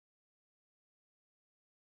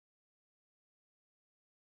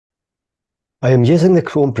I am using the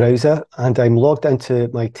Chrome browser and I'm logged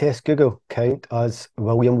into my Test Google account as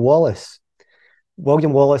William Wallace.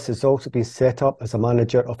 William Wallace has also been set up as a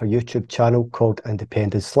manager of a YouTube channel called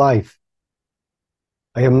Independence Live.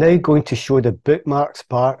 I am now going to show the bookmarks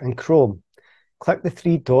bar in Chrome. Click the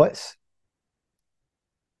three dots,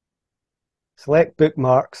 select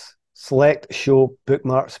bookmarks, select show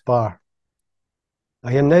bookmarks bar.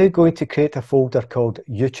 I am now going to create a folder called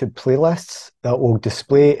YouTube Playlists that will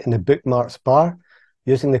display in the bookmarks bar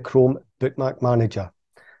using the Chrome Bookmark Manager.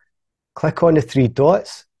 Click on the three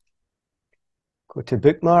dots, go to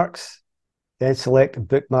Bookmarks, then select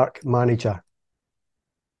Bookmark Manager.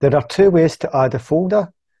 There are two ways to add a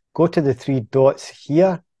folder. Go to the three dots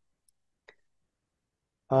here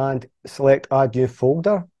and select Add New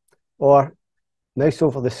Folder, or mouse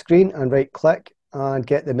over the screen and right click and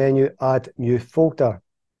get the menu Add New Folder.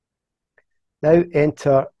 Now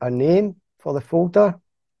enter a name for the folder,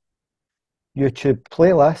 YouTube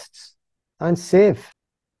Playlists, and save.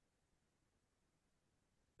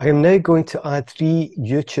 I am now going to add 3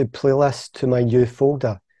 YouTube playlists to my new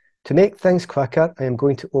folder. To make things quicker, I am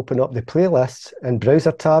going to open up the playlists in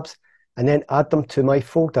browser tabs and then add them to my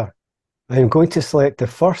folder. I am going to select the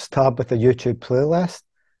first tab with the YouTube playlist,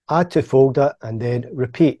 add to folder, and then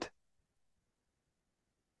repeat.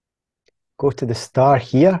 Go to the star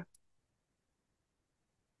here,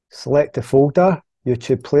 select the folder,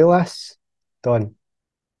 YouTube playlists, done.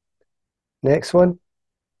 Next one,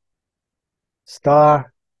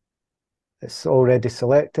 star, it's already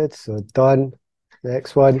selected, so done.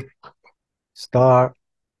 Next one, star.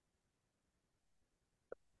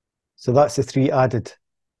 So that's the 3 added.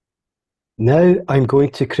 Now I'm going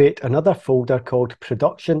to create another folder called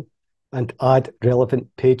Production and add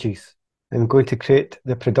relevant pages. I'm going to create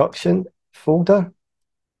the Production folder. I'm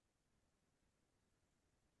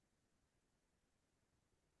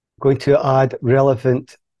going to add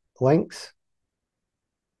relevant links.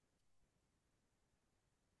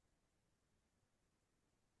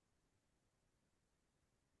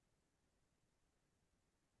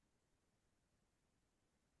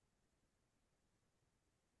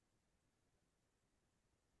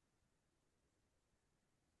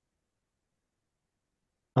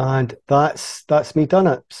 And that's me done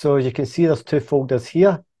it. So you can see there's 2 folders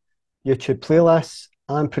here, YouTube playlists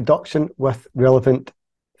and production with relevant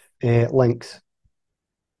links.